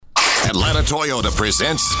Atlanta Toyota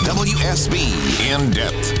presents WSB In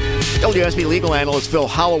Depth. WSB legal analyst Phil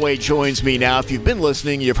Holloway joins me now. If you've been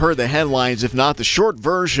listening, you've heard the headlines. If not, the short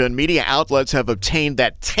version, media outlets have obtained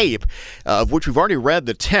that tape, of which we've already read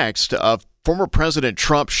the text, of former President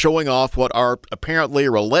Trump showing off what are apparently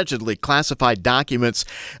or allegedly classified documents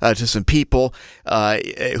to some people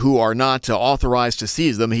who are not authorized to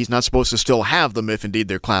seize them. He's not supposed to still have them if indeed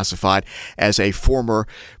they're classified as a former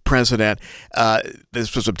president.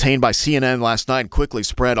 This was obtained by CNN last night and quickly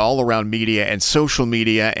spread all around media and social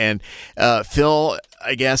media. And Phil,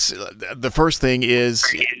 I guess the first thing is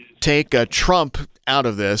take Trump out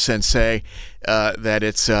of this and say that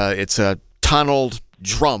it's a tunneled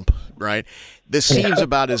Trump. Right. This seems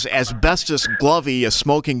about as asbestos glovey a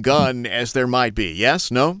smoking gun as there might be. Yes?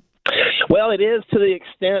 No? Well, it is to the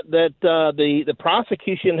extent that the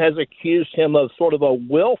prosecution has accused him of sort of a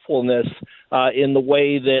willfulness in the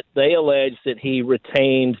way that they allege that he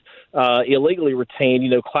illegally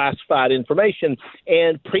retained, classified information.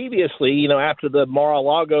 And previously, after the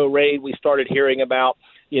Mar-a-Lago raid, we started hearing about,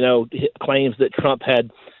 claims that Trump had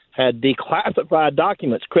declassified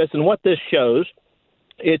documents, Chris. And what this shows,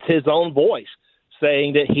 it's his own voice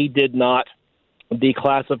saying that he did not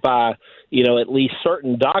declassify, at least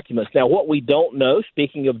certain documents. Now, what we don't know,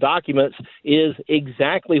 speaking of documents, is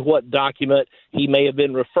exactly what document he may have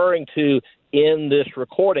been referring to in this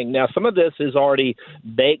recording. Now, some of this is already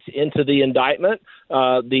baked into the indictment.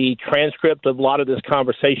 The transcript of a lot of this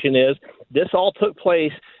conversation is this all took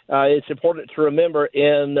place. It's important to remember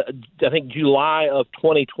in, I think, July of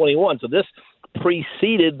 2021. So this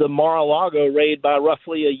preceded the Mar-a-Lago raid by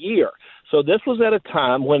roughly a year. So this was at a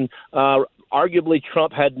time when arguably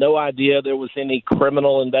Trump had no idea there was any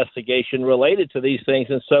criminal investigation related to these things.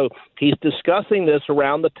 And so he's discussing this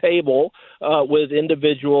around the table with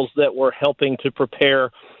individuals that were helping to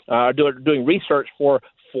prepare, doing research for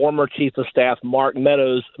former Chief of Staff Mark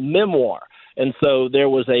Meadows' memoir. And so there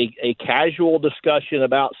was a casual discussion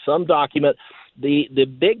about some document. The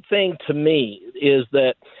big thing to me is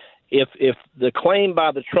that if the claim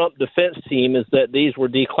by the Trump defense team is that these were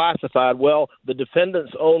declassified, well, the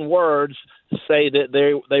defendant's own words say that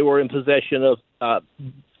they were in possession of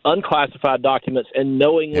unclassified documents, and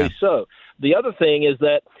knowingly so. The other thing is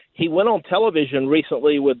that he went on television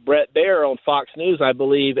recently with Brett Baer on Fox News, I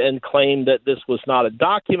believe, and claimed that this was not a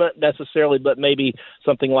document necessarily, but maybe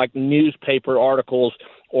something like newspaper articles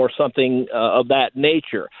or something of that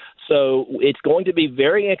nature. So it's going to be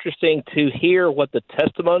very interesting to hear what the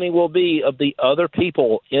testimony will be of the other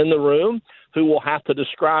people in the room who will have to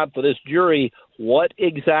describe for this jury what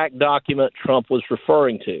exact document Trump was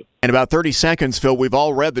referring to. In about 30 seconds, Phil, we've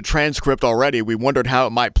all read the transcript already. We wondered how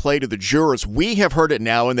it might play to the jurors. We have heard it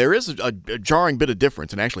now, and there is a jarring bit of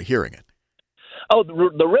difference in actually hearing it. Oh,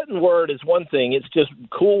 the written word is one thing. It's just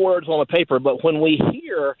cool words on a paper. But when we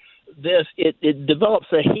hear this, it develops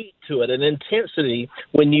a heat to it, an intensity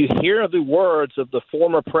when you hear the words of the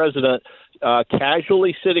former president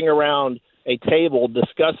casually sitting around a table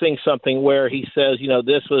discussing something where he says,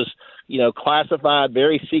 this was, classified,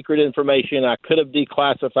 very secret information. I could have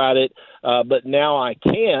declassified it, but now I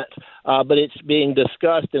can't. But it's being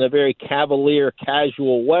discussed in a very cavalier,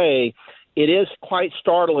 casual way. It is quite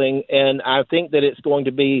startling, and I think that it's going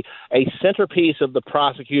to be a centerpiece of the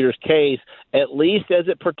prosecutor's case, at least as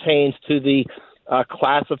it pertains to the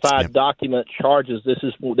classified document charges.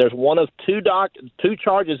 There's one of two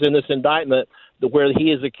charges in this indictment where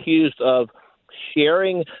he is accused of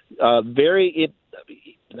sharing very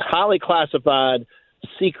highly classified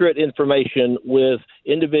secret information with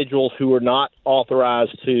individuals who are not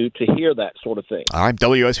authorized to hear that sort of thing. All right,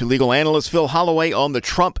 WSB legal analyst Phil Holloway on the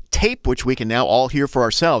Trump tape, which we can now all hear for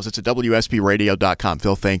ourselves. It's at WSBradio.com.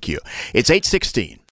 Phil, thank you. It's 8:16.